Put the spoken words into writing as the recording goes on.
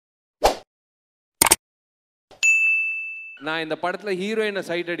நான் இந்த படத்தில் ஹீரோயினை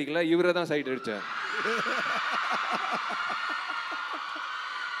சைட் அடிக்கல, இவரை தான் சைட் அடித்தேன்.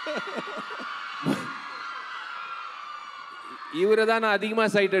 இவரை தான் நான்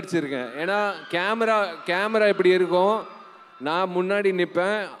அதிகமாக சைட் அடிச்சிருக்கேன். ஏன்னா கேமரா இப்படி இருக்கும், நான் முன்னாடி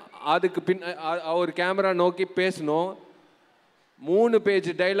நிற்பேன், அதுக்கு அவர் கேமரா நோக்கி பேசணும். 3 பேஜ்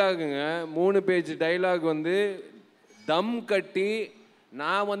டைலாகுங்க, 3 பேஜ் டைலாக் வந்து தம் கட்டி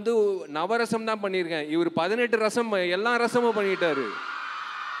நான் வந்து நவரசம் தான் பண்ணியிருக்கேன். இவர் 18 ரசம், எல்லா ரசமும் பண்ணிட்டாரு.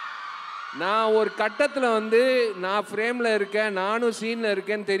 நான் ஒரு கட்டத்தில் வந்து நான் ஃப்ரேமில் இருக்கேன், நானும் சீனில்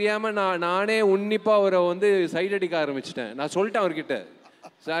இருக்கேன்னு தெரியாமல் நானே உன்னிப்பாக அவரை வந்து சைட் அடிக்க ஆரம்பிச்சிட்டேன். நான் சொல்லிட்டேன் அவர்கிட்ட,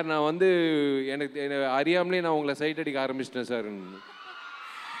 சார் நான் வந்து எனக்கு அறியாமலே நான் உங்களை சைட் அடிக்க ஆரம்பிச்சிட்டேன் சார்.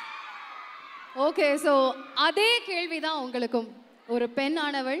 ஓகே, ஸோ அதே கேள்வி தான் உங்களுக்கும். ஒரு பெண்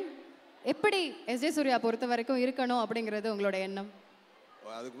ஆனவள் எப்படி எஸ்.ஜே. சூர்யா பொறுத்த வரைக்கும் இருக்கணும் அப்படிங்கிறது உங்களோட எண்ணம்?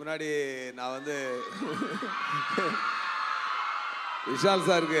 அதுக்கு முன்னாடி நான் வந்து விஷால்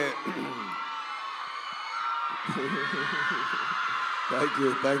சாருக்கு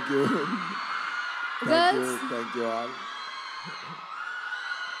தேங்க்யூ ஆல்.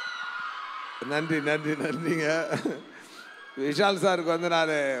 நன்றிங்க. விஷால் சாருக்கு வந்து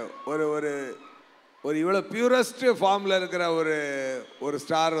நான் ஒரு ஒரு ஒரு இவ்வளோ பியூரஸ்ட் ஃபார்மில் இருக்கிற ஒரு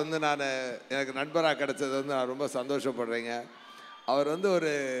ஸ்டார் வந்து நான் எனக்கு நண்பராக கிடைச்சது வந்து நான் ரொம்ப சந்தோஷப்படுறேங்க. அவர் வந்து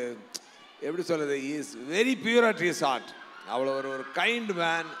ஒரு எப்படி சொல்கிறது, is very pure at his heart. அவ்வளோ ஒரு கைண்ட்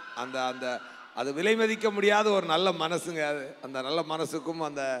மேன். அது விலை மதிக்க முடியாத ஒரு நல்ல மனசுங்க. அந்த நல்ல மனசுக்கும்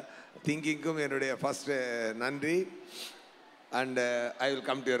அந்த திங்கிங்க்கும் என்னுடைய ஃபஸ்ட்டு நன்றி. And I will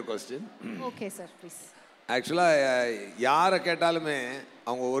come to your question. Okay sir, please. ஆக்சுவலாக யாரை கேட்டாலுமே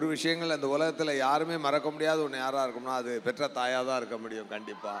அவங்க ஒரு விஷயங்கள் அந்த உலகத்தில் யாருமே மறக்க முடியாத ஒன்று யாராக இருக்கும்னா அது பெற்ற தாயாக தான் இருக்க முடியும்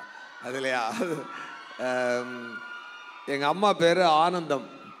கண்டிப்பாக. அதுலையா எங்கள் அம்மா பேர் ஆனந்தம்.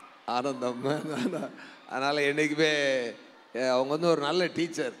 அதனால் என்றைக்குமே அவங்க வந்து ஒரு நல்ல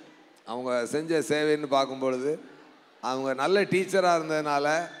டீச்சர். அவங்க செஞ்ச சேவைன்னு பார்க்கும்பொழுது அவங்க நல்ல டீச்சராக இருந்ததுனால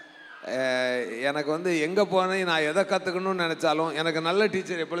எனக்கு வந்து எங்கே போனேன் நான் எதை கற்றுக்கணும்னு நினச்சாலும் எனக்கு நல்ல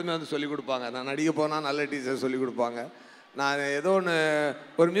டீச்சர் எப்பொழுதுமே வந்து சொல்லிக் கொடுப்பாங்க. நான் நடிக்க போனால் நல்ல டீச்சர் சொல்லிக் கொடுப்பாங்க. நான் ஏதோ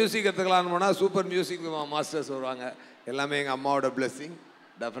ஒரு மியூசிக் கற்றுக்கலான்னு போனால் சூப்பர் மியூசிக் மாஸ்டர்ஸ் வருவாங்க. எல்லாமே எங்கள் அம்மாவோட பிளெஸ்ஸிங்.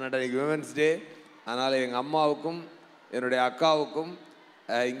 டெஃபினட்டாக இன்றைக்கி விமென்ஸ் டே. அதனால் எங்கள் அம்மாவுக்கும் என்னுடைய அக்காவுக்கும்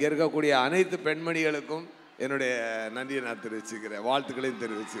இங்கே இருக்கக்கூடிய அனைத்து பெண்மணிகளுக்கும் என்னுடைய நன்றியை நான் தெரிவிச்சுக்கிறேன், வாழ்த்துக்களையும்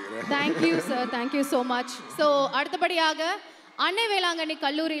தெரிவிச்சுக்கிறேன். Thank you sir, thank you so much. So அடுத்தபடியாக அன்னை வேளாங்கண்ணி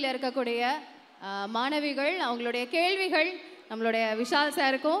கல்லூரியில் இருக்கக்கூடிய மாணவிகள் அவங்களுடைய கேள்விகள் நம்மளுடைய விஷால்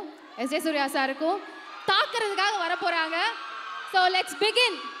சாருக்கும் எஸ்.ஜே. சூர்யா சாருக்கும் தாக்குறதுக்காக வர போகிறாங்க. So let's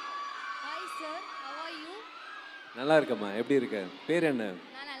begin. Hi sir, how are you? நல்லா இருக்கம்மா, எப்படி இருக்க? பேர் என்ன?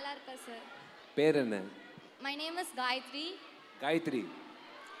 நான் நல்லா இருக்கேன் சார். பேர் என்ன? My name is Gayatri. Gayatri,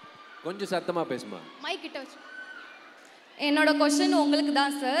 கொஞ்சம் சத்தமாக பேசுமா. மைக் கிட்ட வச்சு. என்னோட கொஸ்டின் உங்களுக்கு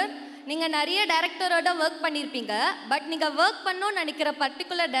தான் சார். நீங்கள் நிறைய டைரக்டரோட ஒர்க் பண்ணியிருப்பீங்க, பட் நீங்கள் ஒர்க் பண்ணணும்னு நினைக்கிற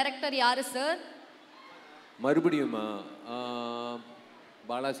பர்டிகுலர் டைரக்டர் யார் சார்? மறுபடியுமா?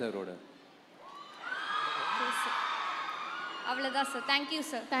 பாலா சாரோட. அவ்வளோதான் sir. Thank you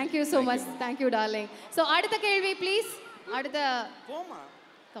sir. Thank you so much. Thank you darling. So அடுத்த கேள்வி ப்ளீஸ். அடுத்த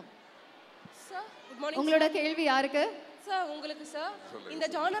சார், குட் மார்னிங். உங்களோட கேள்வி யாருக்கு சார்? உங்களுக்கு சார். இந்த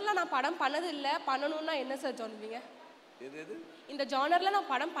ஜானர்ல நான் படம் பண்ணது இல்லை, பண்ணணும்னா என்ன சார் சொல்லுவீங்க? இந்த ஜானர்ல நான்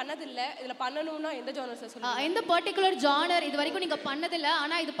படம் பண்ணது இல்லை, இதுல பண்ணணும்னா எந்த ஜானர் சார் சொல்லுவீங்க? எந்த பர்டிகுலர் ஜானர் இது வரைக்கும் நீங்க பண்ணதில்ல,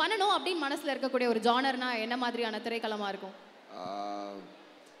 ஆனா இது பண்ணணும் அப்படின்னு மனசுல இருக்கக்கூடிய ஒரு ஜானர்னா என்ன மாதிரியான திரைக்களமா இருக்கும்?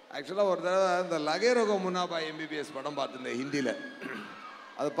 ஆக்சுவலாக ஒரு தடவை இந்த லகேரோகோ முன்னாபா எம்பிபிஎஸ் படம் பார்த்துருந்தேன் ஹிந்தியில்.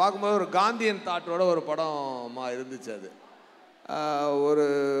 அதை பார்க்கும்போது ஒரு காந்தியன் தாட்டோட ஒரு படமா இருந்துச்சு. அது ஒரு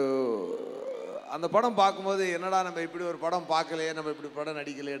அந்த படம் பார்க்கும்போது என்னடா நம்ம இப்படி ஒரு படம் பார்க்கலையே, நம்ம இப்படி படம்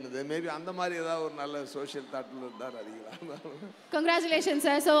நடிக்கலையேன்னுது. மேபி அந்த மாதிரி ஏதாவது ஒரு நல்ல சோஷியல் தாட்டில் இருந்தால் நடிக்கலாம். Congratulation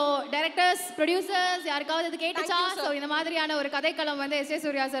sir. So directors, producers யாருக்காவது இது கேட்டுச்சா? ஸோ இந்த மாதிரியான ஒரு கதைக்களம் வந்து எஸ்.ஜே.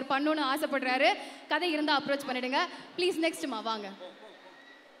 சூர்யா சார் பண்ணணும்னு ஆசைப்படுறாரு. கதை இருந்தால் அப்ரோச் பண்ணிடுங்க ப்ளீஸ். நெக்ஸ்ட்மா வாங்க.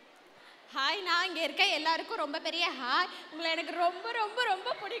 ஹாய், நான் இங்கே இருக்க எல்லாருக்கும் ரொம்ப பெரிய ஹாய். உங்களை எனக்கு ரொம்ப ரொம்ப ரொம்ப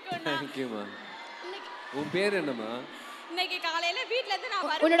பிடிக்கும். தேங்க்யூமா. உன் பேர் என்னம்மா? இன்னைக்கு காலையில வீட்ல இருந்து நான்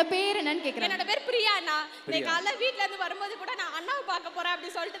வரேன். உன்னோட பேர் என்னன்னு கேக்குறேன். என்னோட பேர் பிரியா அண்ணா. இன்னைக்கு காலையில வீட்ல இருந்து வரும்போது கூட நான் அண்ணாவை பார்க்க போறேன் அப்படி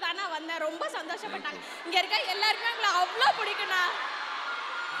சொல்லிட்டு தானா வந்தேன். ரொம்ப சந்தோஷப்பட்டாங்க. இங்க இருக்க எல்லாருக்கும் உங்களை அவ்வளோ பிடிக்கும்ண்ணா.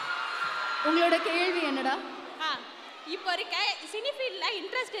 உங்களோட கேள்வி என்னடா? இப்போ இருக்க சினி ஃபீல்ட்ல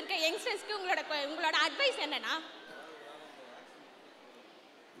இன்ட்ரெஸ்ட் இருக்க யங்ஸ்டர்ஸ்க்கு உங்களோட அட்வைஸ் என்னன்னா?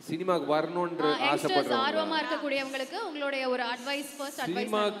 சினிமாக்கு வரணும்ன்ற ஆசைப்படுறவங்க, ஆர்வமா இருக்கக்கூடியவங்களுக்கு உங்களுடைய ஒரு அட்வைஸ், ஃபர்ஸ்ட் அட்வைஸ்.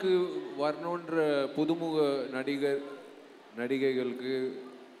 சினிமாக்கு வரணும்ன்ற புதுமுக நடிகைகளுக்கு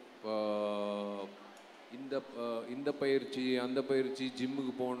இந்த பயிற்சி அந்த பயிற்சி,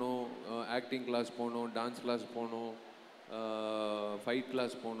 ஜிம்முக்கு போகணும், ஆக்டிங் கிளாஸ் போகணும், டான்ஸ் கிளாஸ் போகணும், ஃபைட்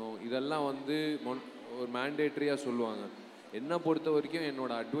கிளாஸ் போகணும், இதெல்லாம் வந்து ஒரு மேண்டேட்ரியாக சொல்லுவாங்க. என்னை பொறுத்த வரைக்கும்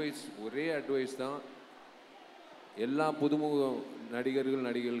என்னோட அட்வைஸ், ஒரே அட்வைஸ் தான், எல்லா புதுமுக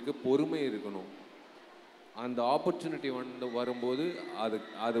நடிகர்களுக்கு பொறுமை இருக்கணும். அந்த ஆப்பர்ச்சுனிட்டி வரும்போது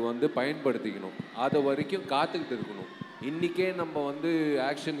அது வந்து பயன்படுத்திக்கணும். அது வரைக்கும் காத்துக்கிட்டு இருக்கணும். இன்றைக்கே நம்ம வந்து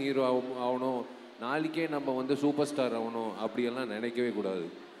ஆக்ஷன் ஹீரோ ஆகணும், நாளைக்கே நம்ம வந்து சூப்பர் ஸ்டார் ஆகணும் அப்படியெல்லாம் நினைக்கவே கூடாது.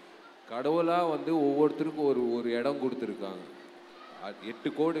 கடவுளாக வந்து ஒவ்வொருத்தருக்கும் ஒரு இடம் கொடுத்துருக்காங்க. 8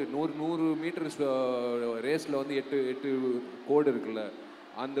 கோடு 100 மீட்டர் ரேஸில் வந்து 8 கோடு இருக்குல்ல,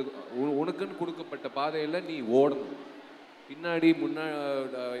 அந்த உனக்குன்னு கொடுக்கப்பட்ட பாதையில் நீ ஓடணும். பின்னாடி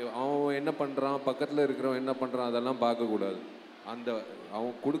அவன் என்ன பண்ணுறான், பக்கத்தில் இருக்கிறவன் என்ன பண்ணுறான், அதெல்லாம் பார்க்கக்கூடாது.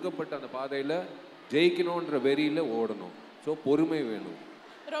 அவன் கொடுக்கப்பட்ட அந்த பாதையில் ஜெயிக்கணுன்ற வெறியில் ஓடணும். ஸோ பொறுமை வேணும்.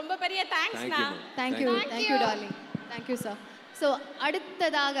 ரொம்ப பெரிய தேங்க்ஸ்ண்ணா. Thank you darling. Thank you sir. So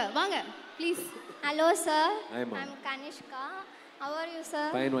அடுத்ததாக வாங்க please. Hello sir, ஹாய்மா. I'm Kanishka. How are you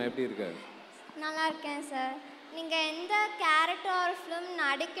sir? பையன்மா எப்படி இருக்க? நல்லா இருக்கேன் சார். நீங்கள் எந்த கேரக்டர் ஆர் ஃபிலிம்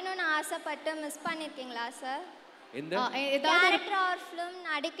நடிக்கணும்னு ஆசைப்பட்டு மிஸ் பண்ணியிருக்கீங்களா சார்? எந்த கேரக்டர் ஆர் ஃபிலிம்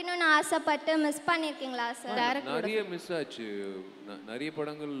நடிக்கணும்னு ஆசைப்பட்டு மிஸ் பண்ணியிருக்கீங்களா சார்? நிறைய மிஸ் ஆச்சு. நிறைய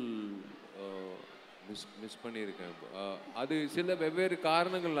படங்கள் மிஸ் பண்ணியிருக்கேன். அது சில வெவ்வேறு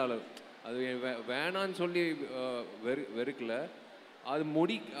காரணங்களால். அது வேணான்னு சொல்லி வெறுக்கல, அது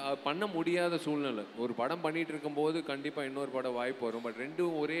பண்ண முடியாத சூழ்நிலை. ஒரு படம் பண்ணிகிட்டு இருக்கும்போது கண்டிப்பாக இன்னொரு படம் வாய்ப்பு வரும், பட்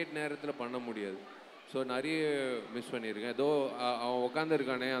ரெண்டும் ஒரே நேரத்தில் பண்ண முடியாது. ஸோ நிறைய மிஸ் பண்ணியிருக்கேன். ஏதோ அவன்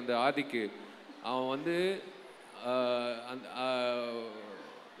உட்காந்துருக்கானே அந்த ஆதிக்கு, அவன் வந்து அந்த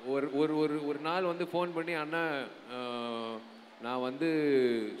ஒரு நாள் வந்து ஃபோன் பண்ணி, அண்ணா நான் வந்து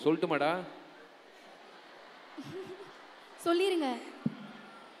சொல்லட்டுமாடா சொல்லிருங்க.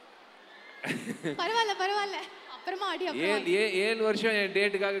 பரவாயில்ல அப்புறமா அடி. 7 வருஷம் என்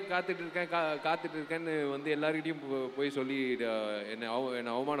டேட்டுக்காக காத்துட்டு இருக்கேன்னு வந்து எல்லாருக்கிட்டையும் போய் சொல்லி என்னை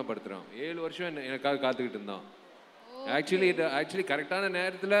அவமானப்படுத்துகிறான். 7 வருஷம் எனக்காக காத்துக்கிட்டு இருந்தான். ஆக்சுவலி கரெக்டான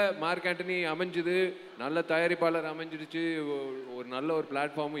நேரத்தில் மார்க் ஆண்டனி அமைஞ்சுது, நல்ல தயாரிப்பாளர் அமைஞ்சிடுச்சு, ஒரு நல்ல ஒரு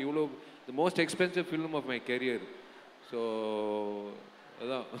பிளாட்ஃபார்ம், இவ்வளோ the most expensive film of my career. So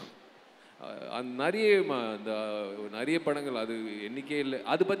அதான் நிறைய படங்கள், அது எண்ணிக்கே இல்லை.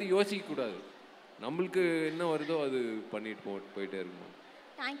 அதை பற்றி யோசிக்கக்கூடாது, நம்மளுக்கு என்ன வருதோ அது பண்ணிட்டு போயிட்டே இருக்கணும்.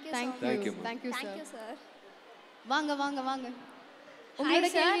 Thank you sir. வாங்க உங்களோட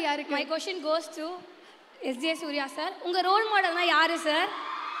கேள்வி யாருக்கு? My question goes to SJ Surya sir. உங்க ரோல் மாடல்னா யாரு சார்?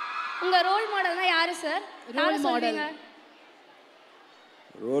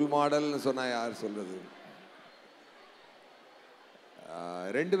 ரோல் மாடல்னு சொன்னா யார் சொல்றது?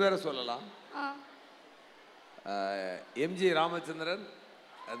 2 பேரை சொல்லலாம். எம்ஜி ராமச்சந்திரன்,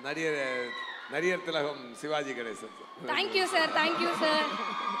 நடிகர் திலகம் Sivaji Ganesan. Thank you sir.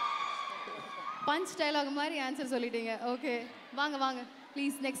 Punch dialogue மாதிரி ஆன்சர் சொல்லிட்டீங்க. ஓகே, வாங்க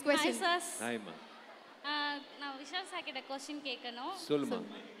ப்ளீஸ். Next question. ஹாய்மா. நான் விஷால் சார் கிட்ட क्वेश्चन கேட்கணும். சொல்லுமா.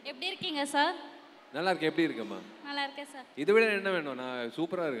 எப்படி இருக்கீங்க சார்? நல்லா இருக்கேன். எப்படி இருக்கம்மா? நல்லா இருக்கேன் சார். இதை விட என்ன வேணும்? நான்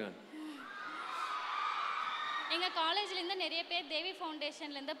சூப்பரா இருக்கேன். எங்கள் காலேஜ்லேருந்து நிறைய பேர் தேவி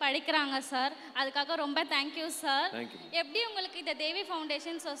ஃபவுண்டேஷன்லேருந்து படிக்கிறாங்க சார், அதுக்காக ரொம்ப தேங்க்யூ சார். எப்படி உங்களுக்கு இந்த தேவி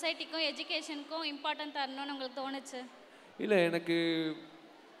ஃபவுண்டேஷன் சொசைட்டிக்கும் எஜுகேஷனுக்கும் இம்பார்ட்டன்ட் தரணும்னு உங்களுக்கு தோணுச்சு? இல்லை, எனக்கு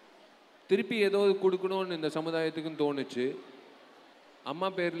திருப்பி ஏதோ கொடுக்கணும்னு இந்த சமுதாயத்துக்குன்னு தோணுச்சு. அம்மா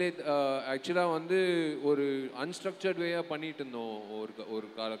பேர்லேயே ஆக்சுவலாக வந்து ஒரு அன்ஸ்ட்ரக்சர்ட் வேயாக பண்ணிட்டு இருந்தோம் ஒரு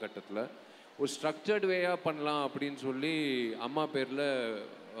காலகட்டத்தில். ஒரு ஸ்ட்ரக்சர்டு வேயாக பண்ணலாம் அப்படின்னு சொல்லி அம்மா பேரில்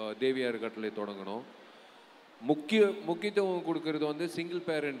தேவியார் கட்டளை தொடங்கணும். முக்கியத்துவம் கொடுக்கறது வந்து சிங்கிள்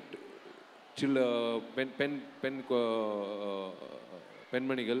பேரண்ட்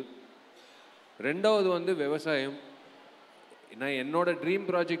பெண்மணிகள். 2வது வந்து விவசாயம். நான் என்னோட ட்ரீம்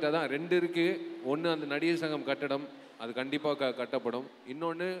ப்ராஜெக்ட் அதான் 2 இருக்குது. ஒன்று அந்த நடிகர் சங்கம் கட்டடம், அது கண்டிப்பாக கட்டப்படும்.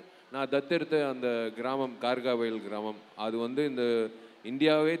 இன்னொன்று நான் தத்தெடுத்த அந்த கிராமம், கார்காவயல் கிராமம், அது வந்து இந்த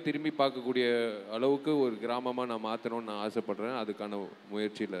இந்தியாவே திரும்பி பார்க்கக்கூடிய அளவுக்கு ஒரு கிராமமாக நான் மாற்றணும்னு நான் ஆசைப்பட்றேன். அதுக்கான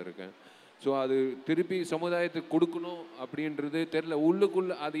முயற்சியில் இருக்கேன். ஸோ அது திருப்பி சமுதாயத்துக்கு கொடுக்கணும் அப்படின்றது தெரில.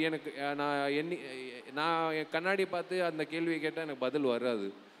 உள்ளுக்குள்ளே அது எனக்கு நான் என் கண்ணாடி பார்த்து அந்த கேள்வியை கேட்டால் எனக்கு பதில் வராது.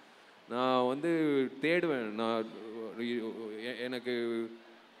 நான் வந்து தேடுவேன். எனக்கு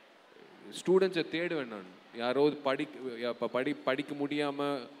ஸ்டூடெண்ட்ஸை தேடுவேன். நான் யாராவது படிக்க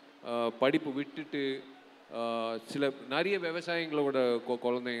முடியாமல் படிப்பு விட்டுட்டு நிறைய விவசாயிங்களோட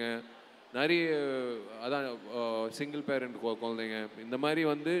குழந்தைங்க, நிறைய அதான் சிங்கிள் பேரண்ட் குழந்தைங்க, இந்த மாதிரி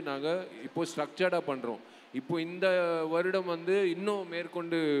வந்து நாங்கள் இப்போது ஸ்ட்ரக்சர்டாக பண்ணுறோம். இப்போ இந்த வருடம் வந்து இன்னும்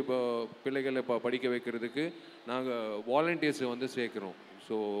மேற்கொண்டு பிள்ளைகளை படிக்க வைக்கிறதுக்கு நாங்கள் வாலண்டியர்ஸை வந்து சேர்க்குறோம்.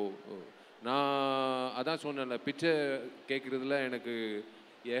 ஸோ நான் அதான் சொன்னேன்ல, பிச்சை கேட்குறதுல எனக்கு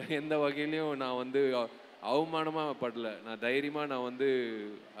எந்த வகையிலையும் நான் வந்து அவமானமாக படல. நான் தைரியமாக நான் வந்து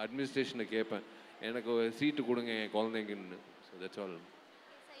அட்மினிஸ்ட்ரேஷனில் கேட்பேன், எனக்கு ஒரு சீட்டு கொடுங்க என் குழந்தைங்கன்னு. So that's all.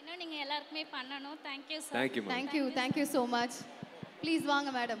 இன்னும் நீங்கள் எல்லாருக்குமே பண்ணணும். Thank you sir. Thank you so much. Please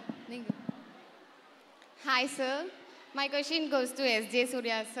வாங்க மேடம் நீங்கள். Hi sir, my question goes to SJ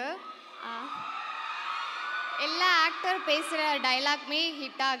Surya sir. எல்லா ஆக்டர் பேசுகிற டைலாக்மே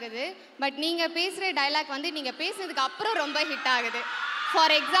ஹிட் ஆகுது, பட் நீங்கள் பேசுகிற டைலாக் வந்து நீங்கள் பேசுனதுக்கு அப்புறம் ரொம்ப ஹிட் ஆகுது.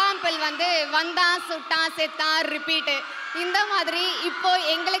 ஃபார் எக்ஸாம்பிள் வந்து வந்தான் சுட்டான் செத்தான் ரிப்பீட்டு, இந்த மாதிரி இப்போ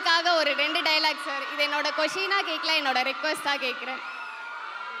எங்களுக்காக ஒரு 2 டைலாக் சார். இது என்னோட கொஷினாக கேட்கல, என்னோட ரெக்வஸ்டாக கேட்குறேன்.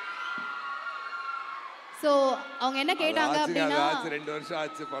 ஸோ அவங்க என்ன கேட்டாங்க அப்படின்னா 2 வருஷம்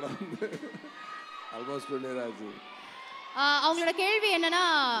ஆச்சு படம், ஆல்மோஸ்ட் 1 இயர் ஆச்சு. அவங்களோட கேள்வி என்னன்னா,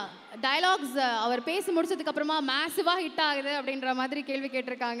 டயலாக்ஸ் அவர் பேசி முடிச்சதுக்கு அப்புறமா மேசிவா ஹிட் ஆகுது அப்படின்ற மாதிரி கேள்வி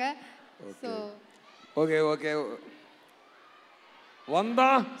கேட்டிருக்காங்க. ஸோ ஓகே ஓகே, வந்தா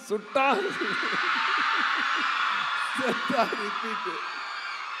சுட்டா repeat.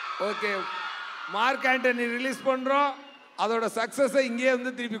 Okay, Mark Antony release பண்றோம், அதோட சக்சஸை இங்கேயே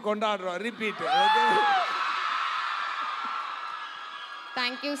வந்து திருப்பி கொண்டாடுறோம். ரிப்பீட். Okay,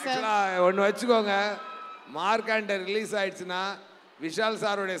 thank you sir. ஒன்று வச்சுக்கோங்க, மார்க் ஆண்டனி ரிலீஸ் ஆயிடுச்சுன்னா விஷால்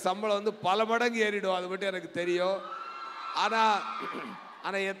சாருடைய சம்பளம் வந்து பல மடங்கு ஏறிடும், அது மட்டும் எனக்கு தெரியும்.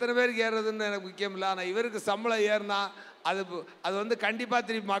 ஆனால் எத்தனை பேருக்கு ஏறுறதுன்னு எனக்கு முக்கியம் இல்லை. ஆனால் இவருக்கு சம்பளம் ஏறினா அது வந்து கண்டிப்பாக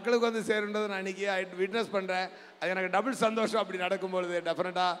திருப்பி மக்களுக்கு வந்து சேருன்றதை நான் இன்றைக்கி விட்னஸ் பண்ணுறேன். அது எனக்கு டபுள் சந்தோஷம் அப்படி நடக்கும்பொழுது.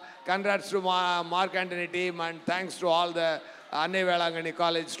 டெஃபினட்டாக congrats to Mark Antony team and thanks to all the அன்னை Velankanni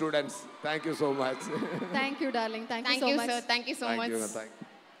college students. Thank you so much. Thank you darling. Thank you sir. Thank you so much.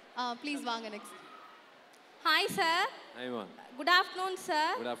 Please வாங்க next. Hi sir. Hi ma. Good afternoon sir.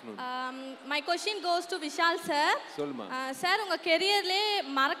 Good afternoon. My question goes to Vishal sir. சொல்லுமா. Sir, உங்கள் கெரியர்லேயே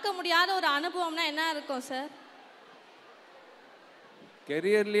மறக்க முடியாத ஒரு அனுபவம்னா என்ன இருக்கும் sir?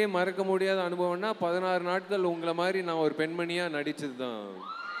 கெரியர்லேயே மறக்க முடியாத அனுபவம்னா 16 நாட்கள் உங்களை மாதிரி நான் ஒரு பெண்மணியாக நடித்தது தான்.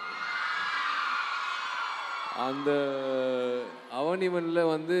 அந்த அவனிவனில்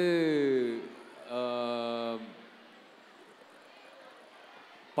வந்து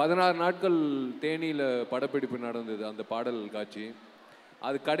 16 நாட்கள் தேனியில் படப்பிடிப்பு நடந்தது. அந்த பாடல் காட்சி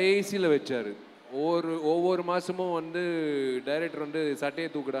அது கடைசியில் வச்சார். ஒவ்வொரு மாதமும் வந்து டைரக்டர் வந்து சட்டையை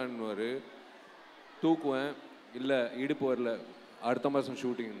தூக்குடான்னுவார். தூக்குவேன், இல்லை இடுப்பு வரல, அடுத்த மாதம்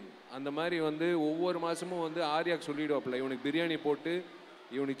ஷூட்டிங். அந்த மாதிரி வந்து ஒவ்வொரு மாதமும் வந்து ஆர்யாக்கு சொல்லிவிடுவாப்பில்ல, இவனுக்கு பிரியாணி போட்டு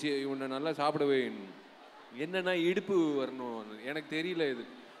இவனை நல்லா சாப்பிடவே, என்னென்னா இடுப்பு வரணும். எனக்கு தெரியல இது.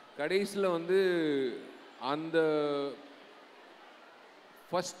 கடைசியில் வந்து அந்த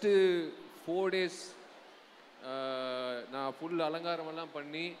ஃபஸ்ட்டு 4 days நான் ஃபுல் அலங்காரமெல்லாம்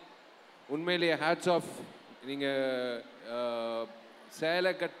பண்ணி, உண்மையிலேயே ஹேட்ஸ் ஆஃப். நீங்கள்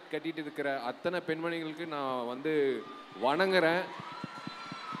சேலை கட்டிட்டு இருக்கிற அத்தனை பெண்மணிகளுக்கு நான் வந்து வணங்குறேன்.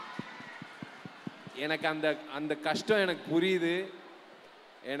 எனக்கு அந்த கஷ்டம் எனக்கு புரியுது.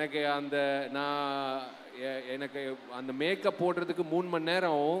 எனக்கு எனக்கு அந்த மேக்கப் போடுறதுக்கு 3 மணி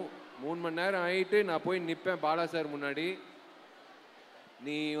நேரம் ஆகும். 3 மணி நேரம் ஆகிட்டு நான் போய் நிற்பேன் பாலா சார் முன்னாடி.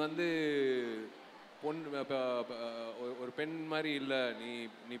 நீ வந்து ஒரு பெண் மாதிரி இல்லை,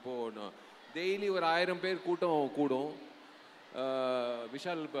 நீ போகணும். டெய்லி ஒரு 1000 பேர் கூட்டம் கூடும்.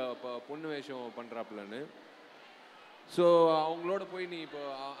 விஷால் பொண்ணு வேஷம் பண்ணுறாப்புலன்னு. ஸோ அவங்களோட போய் நீ இப்போ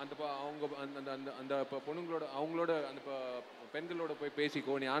அந்த பொண்ணுங்களோட அவங்களோட அந்த பெண்களோட போய்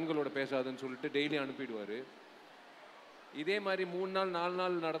பேசிக்கோ, நீ ஆண்களோட பேசாதுன்னு சொல்லிட்டு டெய்லி அனுப்பிடுவார். இதே மாதிரி 3 நாள் 4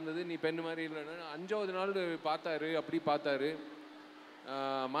 நாள் நடந்தது. நீ பெண் மாதிரி இல்லைன்னு 5வது நாள் பார்த்தாரு.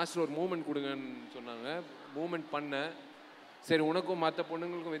 மாஸ்டர் ஒரு மூமெண்ட் கொடுங்கன்னு சொன்னாங்க. மூமெண்ட் பண்ணேன். சரி, உனக்கும் மற்ற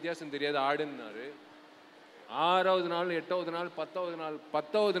பொண்ணுங்களுக்கும் வித்தியாசம் தெரியாது, ஆடுன்னாரு. 6வது நாள் 8வது நாள்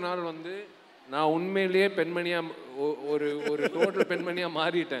 10வது நாள் வந்து நான் உண்மையிலேயே பெண்மணியாக ஒரு டோட்டல் பெண்மணியாக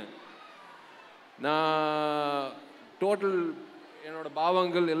மாறிட்டேன். நான் டோட்டல் என்னோட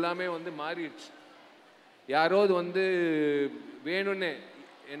பாவங்கள் எல்லாமே வந்து மாறிடுச்சு. யாராவது வந்து வேணும்னே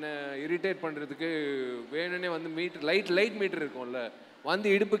என்னை இரிட்டேட் பண்ணுறதுக்கு வேணும்னே வந்து லைட் மீட்டர் இருக்கும்ல, வந்து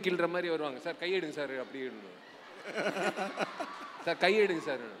இடுப்பு கிள்ற மாதிரி வருவாங்க. சார் கையெடுங்க சார், அப்படி சார் கையெடுங்க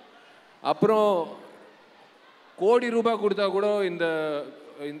சார். அப்புறம் கோடி ரூபாய் கொடுத்தா கூட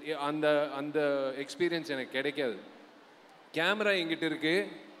அந்த அந்த எக்ஸ்பீரியன்ஸ் எனக்கு கிடைக்காது. கேமரா எங்கிட்ட இருக்கு,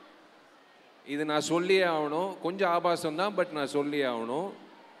 இது நான் சொல்லியே ஆகணும். கொஞ்சம் ஆபாசம் தான், பட் நான் சொல்லியே ஆகணும்.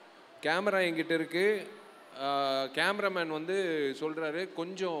 கேமரா எங்கிட்ட இருக்கு. கேமராமேன் வந்து சொல்கிறாரு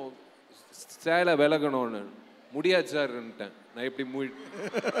கொஞ்சம் சேலை விலகணும்னு. முடியாது சார்ன்ட்டேன். நான் எப்படி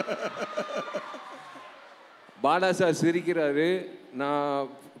பாலா சார் சிரிக்கிறாரு. நான்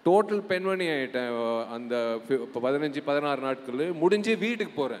டோட்டல் பெண்மணி ஆகிட்டேன். அந்த 15-16 நாட்கள் முடிஞ்சு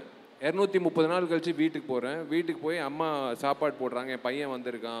வீட்டுக்கு போகிறேன். 230 நாள் கழிச்சு வீட்டுக்கு போகிறேன். வீட்டுக்கு போய் அம்மா சாப்பாடு போடுறாங்க, என் பையன்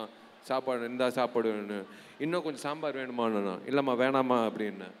வந்திருக்கான் சாப்பாடு இந்த சாப்பாடுன்னு. இன்னும் கொஞ்சம் சாம்பார் வேணுமாண்ணா, இல்லைம்மா வேணாமா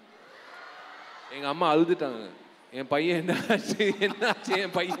அப்படின்னு. எங்கள் அம்மா அழுதுட்டாங்க, என் பையன் என்னாச்சு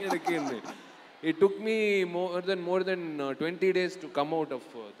என் பையனுக்குன்னு. It took me more than 20 days to come out of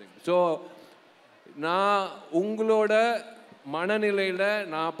things. So நான் உங்களோட மனநிலையில்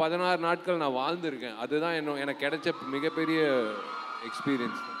நான் 16 நாட்கள் நான் வாழ்ந்திருக்கேன். அதுதான் எனக்கு கிடைச்ச மிகப்பெரிய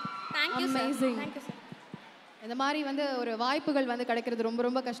எக்ஸ்பீரியன்ஸ். அமேசிங். இந்த மாதிரி வந்து ஒரு வாய்ப்புகள் வந்து கிடைக்கிறது ரொம்ப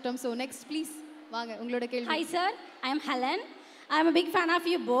ரொம்ப கஷ்டம். ஸோ நெக்ஸ்ட் ப்ளீஸ் வாங்க உங்களோட கேள்வி. Hi sir, I am Helen. I am a big fan of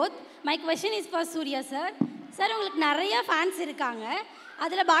you both. My question is for Surya sir. Sir, உங்களுக்கு நிறைய ஃபேன்ஸ் இருக்காங்க,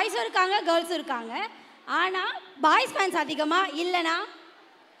 அதில் பாய்ஸும் இருக்காங்க கேர்ள்ஸும் இருக்காங்க. ஆனால் பாய்ஸ் ஃபேன்ஸ் அதிகமா இல்லைனா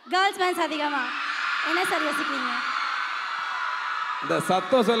கேர்ள்ஸ் ஃபேன்ஸ் அதிகமா, என்ன சார் யோசிக்கிறீங்க? இந்த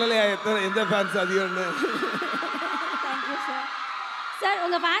சத்தம் சொல்லலையா எந்த ஃபேன்ஸ் அதிகம்னு? Thank you sir. சார்,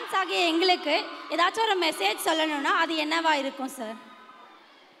 உங்கள் ஃபேன்ஸ் ஆகிய எங்களுக்கு ஏதாச்சும் ஒரு மெசேஜ் சொல்லணும்னா அது என்னவா இருக்கும் சார்?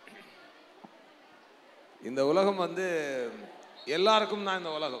 இந்த உலகம் வந்து எல்லாருக்கும் தான்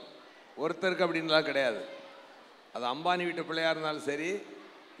இந்த உலகம், ஒருத்தருக்கு அப்படின்லாம் கிடையாது. அது அம்பானி வீட்டு பிள்ளையாக இருந்தாலும் சரி,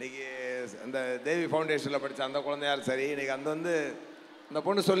 இன்றைக்கி இந்த தேவி ஃபவுண்டேஷனில் படித்த அந்த குழந்தையாரும் சரி, இன்றைக்கி அந்த வந்து இந்த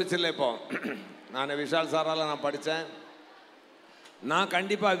பொண்ணு சொல்லிச்சில்ல, இப்போ நான் விஷால் சாரால் நான் படித்தேன், நான்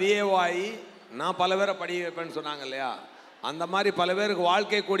கண்டிப்பாக விஏஓ ஆகி நான் பல பேரை படிக்க வைப்பேன்னு சொன்னாங்க இல்லையா, அந்த மாதிரி பல பேருக்கு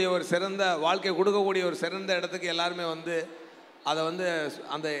வாழ்க்கை கொடுக்கக்கூடிய ஒரு சிறந்த இடத்துக்கு எல்லாருமே வந்து அதை வந்து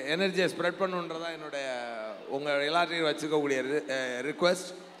அந்த எனர்ஜியை ஸ்ப்ரெட் பண்ணுன்றதான் என்னுடைய உங்கள் எல்லாத்தையும் வச்சுக்கக்கூடிய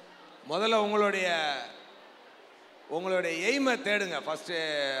ரிக்வெஸ்ட். முதல்ல உங்களுடைய எய்மை தேடுங்க. ஃபஸ்ட்டு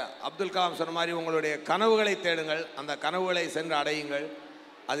அப்துல் கலாம் சொன்ன மாதிரி உங்களுடைய கனவுகளை தேடுங்கள், அந்த கனவுகளை சென்று அடையுங்கள்.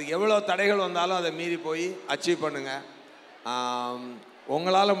 அதுக்கு எவ்வளோ தடைகள் வந்தாலும் அதை மீறி போய் அச்சீவ் பண்ணுங்கள்.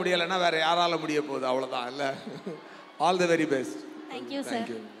 உங்களால் முடியலைன்னா வேறு யாரால் முடிய போகுது, அவ்வளோதான். இல்லை, all the very best. Thank you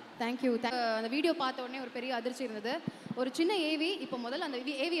sir. Thank you. அந்த வீடியோ பார்த்த உடனே ஒரு பெரிய அதிர்ச்சி இருந்தது. ஒரு சின்ன ஏவி, இப்போ முதல்ல அந்த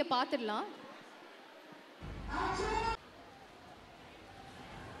ஏவியை பார்த்துடலாம்.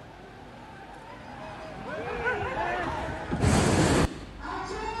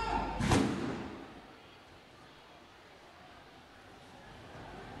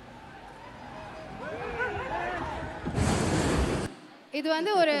 இது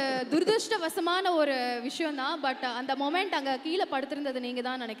வந்து ஒரு துரதிருஷ்டவசமான ஒரு விஷயம் தான். பட் அந்த மொமெண்ட் அங்கே கீழே படுத்திருந்தது நீங்கள்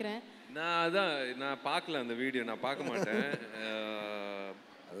தான் நினைக்கிறேன். நான் பார்க்கல அந்த வீடியோ, நான் பார்க்க மாட்டேன்.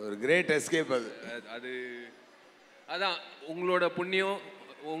 அது ஒரு கிரேட் எஸ்கேப். அதான் உங்களோட புண்ணியம்,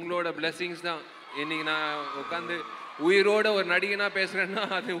 உங்களோட பிளெஸிங்ஸ் தான். இன்னைக்கு நான் உட்காந்து உயிரோட ஒரு நடிகனாக பேசுகிறேன்னா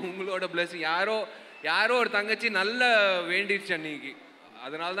அது உங்களோட பிளெஸிங். யாரோ ஒரு தங்கச்சி நல்ல வேண்டிடுச்சு அன்னைக்கு,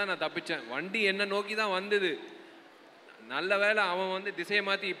 அதனால தான் நான் தப்பிச்சேன். வண்டி என்ன நோக்கி தான் வந்தது, நல்ல வேலை அவன் வந்து திசையை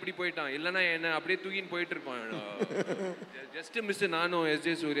மாற்றி இப்படி போயிட்டான், இல்லைன்னா என்ன அப்படியே தூக்கின்னு போயிட்டு இருப்பான். ஜஸ்ட் மிஸ் நானும்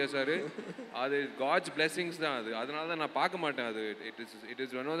எஸ்ஜே சூர்யா சார். அது காட்ஸ் பிளெஸிங்ஸ் தான். அதனால தான் நான் பார்க்க மாட்டேன். அது it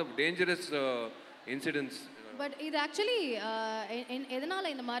is one of the dangerous incidents. But இது ஆக்சுவலி எதனால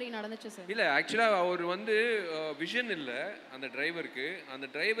இந்த மாதிரி நடந்துச்சு சார்? இல்லை, ஆக்சுவலாக அவர் வந்து விஷன் இல்லை அந்த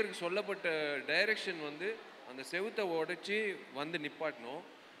டிரைவருக்கு சொல்லப்பட்ட டைரக்ஷன் வந்து அந்த செவுத்தை உடைச்சி வந்து நிப்பாட்டணும்.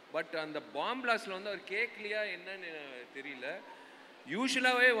 பட் அந்த பாம் பிளாஸ்டில் வந்து அவர் கேட்கலையா என்னன்னு தெரியல.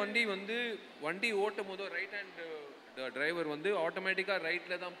 யூஸ்வலாகவே வண்டி ஓட்டும் போதோ ரைட் ஹேண்ட் டிரைவர் வந்து ஆட்டோமேட்டிக்காக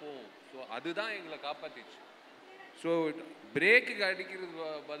ரைட்டில் தான் போகும். ஸோ அதுதான் எங்களை காப்பாற்றிச்சு. ஸோ பிரேக்குக்கு அடிக்கிறது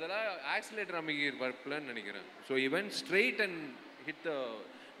பதிலாக ஆக்சிலேட்டர் அமைக்கிறப்பலன்னு நினைக்கிறேன். So even straight and hit.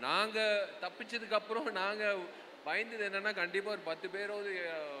 நாங்கள் தப்பிச்சதுக்கப்புறம் நாங்கள் பயந்தது என்னென்னா கண்டிப்பாக ஒரு 10 பேராவது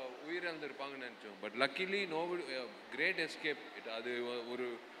உயிரிழந்திருப்பாங்கன்னு நினச்சோம். But luckily no great escape. அது ஒரு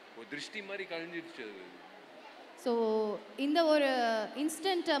திருஷ்டி மாதிரி கழிஞ்சிடுச்சு அது. ஸோ இந்த ஒரு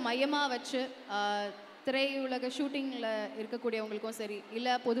இன்ஸ்டன்ட்டை மையமாக வச்சு திரையுலக ஷூட்டிங்கில் இருக்கக்கூடியவங்களுக்கும் சரி,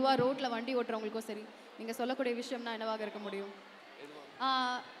 இல்லை பொதுவாக ரோட்டில் வண்டி ஓட்டுறவங்களுக்கும் சரி, நீங்கள் சொல்லக்கூடிய விஷயம்னா என்னவாக இருக்க முடியும்?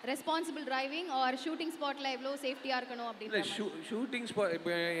 ரெஸ்பான்சிபிள் டிரைவிங் ஆர் ஷூட்டிங் ஸ்பாட்டில் எவ்வளோ சேஃப்டியாக இருக்கணும் அப்படின்னு. ஷூட்டிங் ஸ்பாட்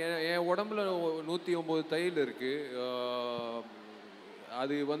இப்போ என் உடம்புல 109 தையல் இருக்குது.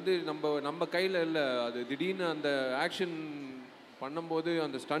 அது வந்து நம்ம கையில் இல்லை. அது திடீர்னு அந்த ஆக்ஷன் பண்ணும்போது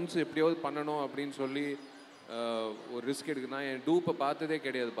அந்த ஸ்டண்ட்ஸ் எப்படியாவது பண்ணணும் அப்படின்னு சொல்லி ஒரு ரிஸ்க் எடுக்கு. நான் என் டூப்பை பார்த்ததே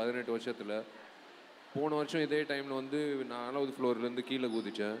கிடையாது 18 வருஷத்தில். போன வருஷம் இதே டைமில் வந்து 4வது ஃப்ளோர்லேருந்து கீழே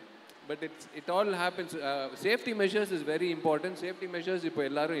குதித்தேன். But it all happens. Safety measures is very important. Safety measures இப்போ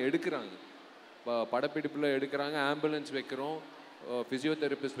எல்லோரும் எடுக்கிறாங்க. படப்பிடிப்பில் எடுக்கிறாங்க, ஆம்புலன்ஸ் வைக்கிறோம்,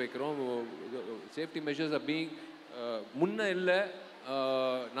 ஃபிசியோதெரபிஸ்ட் வைக்கிறோம். சேஃப்டி மெஷர்ஸ் ஆர் பீயிங் முன்ன இல்லை.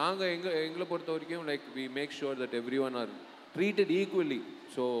 நாங்கள் எங்களை பொறுத்த வரைக்கும் like we make sure that every one R treated equally.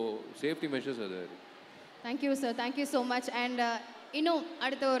 So safety measures are there. Thank you sir, thank you so much. And இன்னும்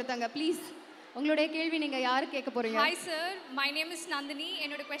அடுத்த ஒருத்தங்க ப்ளீஸ் உங்களுடைய கேள்வி நீங்கள் யார் கேட்க போகிறீங்க? Hi sir, my name is Nandini.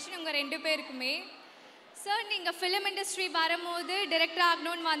 என்னோட question உங்கள் 2 பேருக்குமே. சார் நீங்கள் ஃபிலிம் இண்டஸ்ட்ரி வரும்போது டிரெக்டர்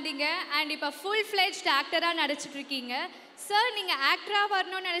ஆகணும்னு வந்தீங்க அண்ட் இப்போ ஃபுல் ஃப்ளெஜ்ட் ஆக்டராக நடிச்சிட்ருக்கீங்க. சார் நீங்கள் ஆக்டராக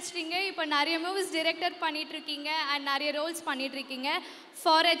வரணும்னு நினச்சிட்டீங்க, இப்போ நிறைய மூவிஸ் டிரெக்டர் பண்ணிகிட்ருக்கீங்க அண்ட் நிறைய ரோல்ஸ் பண்ணிகிட்ருக்கீங்க.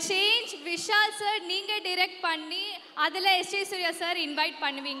 For a change Vishal sir நீங்கள் டிரெக்ட் பண்ணி அதில் எஸ்ஜே சூர்யா சார் இன்வைட்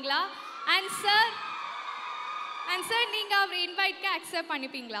பண்ணுவீங்களா? அண்ட் சார் நீங்கள் அவர் இன்வைட்க்கு அக்செப்ட்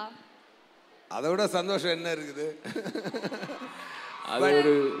பண்ணிப்பீங்களா? அதை விட சந்தோஷம் என்ன இருக்குது? அது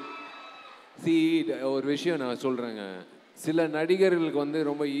ஒரு விஷயம் நான் சொல்கிறேங்க. சில நடிகர்களுக்கு வந்து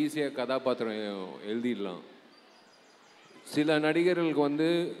ரொம்ப ஈஸியாக கதாபாத்திரம் எழுதிடலாம். சில நடிகர்களுக்கு வந்து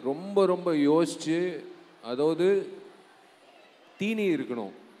ரொம்ப ரொம்ப யோசித்து, அதாவது தீனி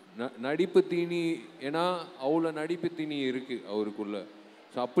இருக்கணும், நடிப்பு தீனி. ஏன்னா அவ்வளோ நடிப்பு தீனி இருக்குது அவருக்குள்ள.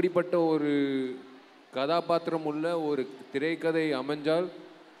 ஸோ அப்படிப்பட்ட ஒரு கதாபாத்திரம் உள்ள ஒரு திரைக்கதை அமைஞ்சால்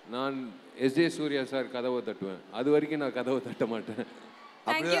நான் எஸ்ஜே சூர்யா சார் கதவை தட்டுவேன். அது வரைக்கும் நான் கதவை தட்ட மாட்டேன்.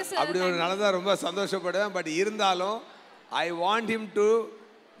 அப்படி ஒரு நடந்தால் ரொம்ப சந்தோஷப்படுவேன். பட் இருந்தாலும் I want him to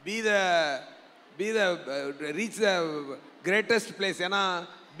be the reach the greatest place. ஏன்னா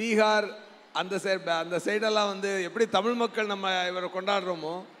பீகார் அந்த சைடெல்லாம் வந்து எப்படி தமிழ் மக்கள் நம்ம இவரை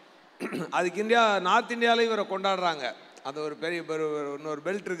கொண்டாடுறோமோ, அதுக்கு நார்த் இந்தியாவில் இவரை கொண்டாடுறாங்க. அந்த ஒரு பெரிய இன்னொரு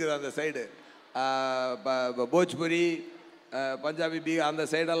பெல்ட் இருக்குது அந்த சைடு, போஜ்புரி, பஞ்சாபி, பீகார் அந்த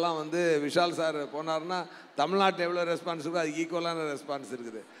சைடெல்லாம் வந்து விஷால் சார் போனார்னா தமிழ்நாட்டில் எவ்வளோ ரெஸ்பான்ஸ் இருக்கோ அதுக்கு ஈக்குவலான ரெஸ்பான்ஸ்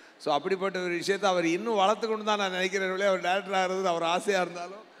இருக்குது. ஸோ அப்படிப்பட்ட ஒரு விஷயத்தை அவர் இன்னும் வளர்த்துக்கொண்டு தான் நான் நினைக்கிறேன். அவர் டேரக்டர் ஆகிறது அவர் ஆசையாக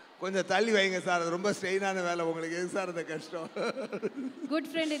இருந்தாலும் கொஞ்சம் தள்ளி வைங்க சார், அது ரொம்ப ஸ்ட்ரெயினான வேலை, உங்களுக்கு எது சார் அந்த கஷ்டம்? குட்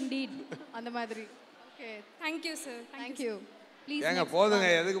ஃப்ரெண்ட் இன்டீட் அந்த மாதிரி. Okay, thank you sir. Thank you. Please ஏங்க போதுங்க,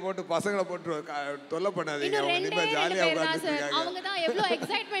 எதுக்கு போட்டு பசங்களை போட்டு தொல்லை பண்ணாதீங்க. அவங்க ஜாலியாக உட்காந்துருக்காங்க. அவங்க தான் எவ்வளோ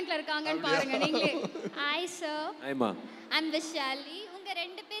எக்ஸைட்மெண்ட்ல இருக்காங்கன்னு பாருங்க நீங்களே. Hi sir. ஹாய்மா. ஐம் விஷாலி. உங்கள்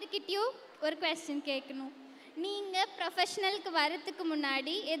 2 பேர்கிட்டயும் ஒரு கொஸ்டின் கேட்கணும். நீங்கள் ப்ரொஃபஷனலுக்கு வரத்துக்கு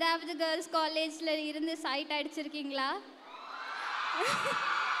முன்னாடி ஏதாவது கேர்ள்ஸ் காலேஜில் இருந்து சைட் அடிச்சிருக்கீங்களா?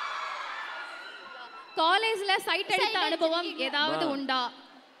 காலேஜ்ல சைட் அடித்த அனுபவம் ஏதாவது உண்டா?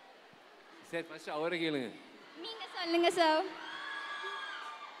 சரி, ஃபர்ஸ்ட் அவரை கேளுங்க. நீங்க சொல்லுங்க சார்.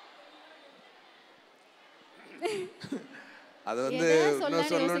 அது வந்து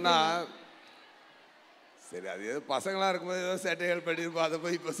இன்னும் சொல்லணும்னா, சரி அது ஏதோ பசங்களா இருக்கும்போது ஏதோ சேட்டைகள் பண்ணியிருப்போம், அதை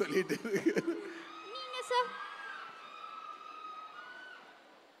போய் இப்போ சொல்லிட்டு நீங்க சார்.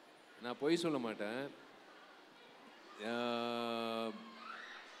 நான் பொய் சொல்ல மாட்டேன்.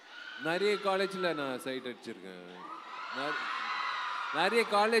 நிறைய காலேஜில் நான் சைட் அடிச்சிருக்கேன். நிறைய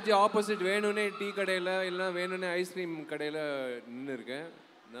காலேஜ் ஆப்போசிட் வேணும்னே டீ கடையில் இல்லைனா வேணும்னே ஐஸ்கிரீம் கடையில் நின்று இருக்கேன்.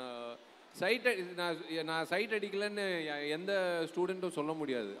 நான் சைட் அடிக்கலைன்னு எந்த ஸ்டூடெண்ட்டும் சொல்ல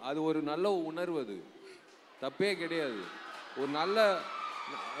முடியாது. அது ஒரு நல்ல உணர்வு, அது தப்பே கிடையாது. ஒரு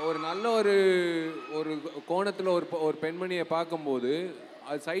நல்ல ஒரு கோணத்தில் ஒரு பெண்மணியை பார்க்கும்போது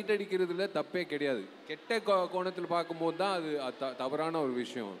அது சைட் அடிக்கிறதுல தப்பே கிடையாது. கெட்ட கோணத்தில் பார்க்கும்போது தான் அது தவறான ஒரு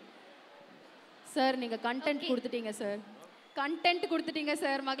விஷயம். சார் நீங்க கண்டென்ட் கொடுத்துட்டீங்க சார், கண்டென்ட் கொடுத்துட்டீங்க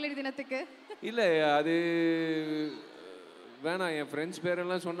சார் மகளிர் தினத்துக்கு. இல்லை அது வேணாம், என் ஃப்ரெண்ட்ஸ்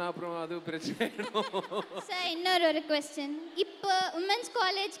பேரெல்லாம் சொன்னா அப்புறம் அது பிரச்சனை ஆயிடும். சார் இன்னொரு கொஸ்டின். இப்போ உமன்ஸ்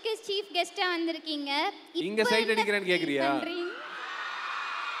காலேஜ்க்கு சீஃப் கெஸ்டா வந்திருக்கீங்க. இங்க சைட் அடிக்கிறேன்னு கேக்குறியா?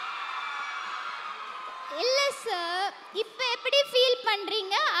 இல்ல சார், இப்போ எப்படி ஃபீல்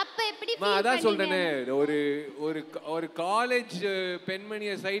பண்றீங்க? அப்ப எப்படி ஃபீல்? அதான் சொல்றேனே, ஒரு காலேஜ்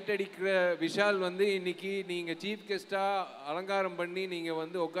பெண்மணியை சைட் அடிக்கிற விஷால் வந்து இன்னைக்கு நீங்க சீஃப் கெஸ்டா அலங்காரம் பண்ணி நீங்க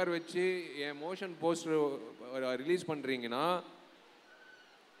வந்து உட்கார வச்சு என் மோஷன் போஸ்டர் ரிலீஸ் பண்றீங்கன்னா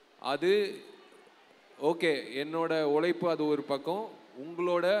அது ஓகே, என்னோட உழைப்பு அது ஒரு பக்கம்,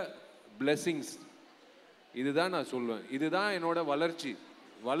 உங்களோட பிளெஸிங்ஸ் இதுதான் நான் சொல்லுவேன். இதுதான் என்னோட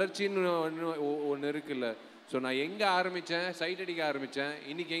வளர்ச்சின்னு ஒன்று இருக்குல்ல. ஸோ நான் எங்கே ஆரம்பித்தேன், சைட் அடிக்க ஆரம்பித்தேன்,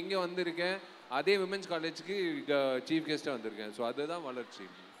 இன்னைக்கு எங்கே வந்திருக்கேன், அதே விமென்ஸ் காலேஜுக்கு சீஃப் கெஸ்ட்டாக வந்திருக்கேன். ஸோ அதுதான் வளர்ச்சி.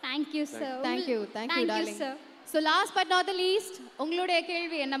 Thank you sir. Thank you darling. So last but not the least, உங்களுடைய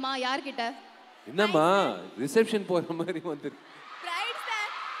கேள்வி என்னம்மா? யார்கிட்ட? என்னம்மா ரிசப்ஷன் போகிற மாதிரி வந்துருக்கு.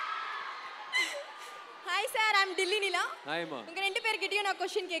 ஹாய் சார், ஐம் டில்லி நிலா. ஹாய்மா. உங்கள் 2 பேர்கிட்டயும் நான்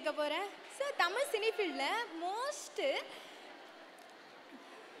கொஸ்டின் கேட்க போகிறேன். சார் தமிழ் சினி ஃபீல்டில் மோஸ்ட்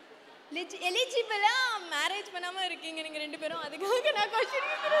எலிஜிபிளா மேரேஜ் பண்ணாம இருக்கீங்க நீங்க 2 பேரும். அதுக்காக நான் क्वेश्चन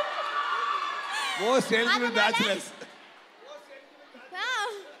கேக்குறேன். Most eligible bachelors.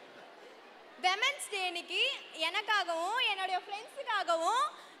 Women's day இன்னைக்கு எனக்காகவும் என்னோட ஃப்ரெண்ட்ஸ்க்காகவும்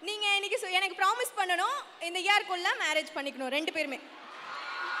நீங்க இன்னைக்கு எனக்கு ப்ராமிஸ் பண்ணனும், இந்த இயர்க்குள்ள மேரேஜ் பண்ணிக்கணும் 2 பேருமே.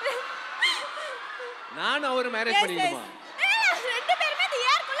 நான் அவர் மேரேஜ் பண்ணிக்கணுமா? 2 பேருமே இந்த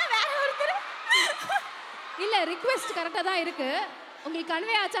இயர்க்குள்ள வேற ஒருத்தர். இல்ல, ரிக்வெஸ்ட் கரெக்ட்டா தான் இருக்கு. உங்களுக்கு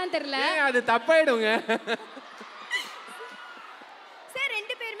கன்வே ஆச்சான்னு தெரியல. அது தப்பாயிடுங்க சார்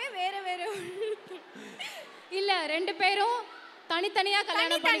 2 பேருமே வேற வேற தனித்தனியா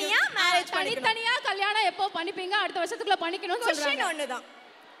கல்யாணம் தனித்தனியா marriage பண்ணிக்கணும். தனித்தனியா கல்யாணம் எப்போ பண்ணிப்பீங்க? அடுத்த வருஷத்துக்குள்ள பண்ணிக்கணும்னு சொல்றாங்க. ஒண்ணுதான்.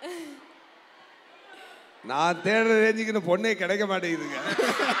 நான் தேடுற ரேஞ்சுக்கு பொண்ணே கிடைக்க மாட்டேங்குதுங்க.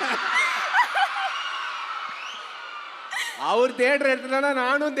 அவர் தேடுற இடத்துல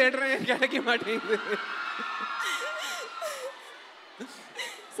நானும் தேடுறேன், கிடைக்க மாட்டேங்குது.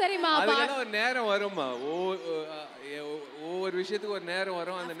 சரிம்மா, அதுக்கான ஒரு நேரம் வரும்மா. ஒவ்வொரு விஷயத்துக்கு ஒரு நேரம்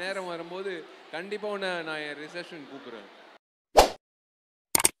வரும். அந்த நேரம் வரும்போது கண்டிப்பா உன்னை நான் என் ரிசப்ஷன் கூப்பிடுறேன்.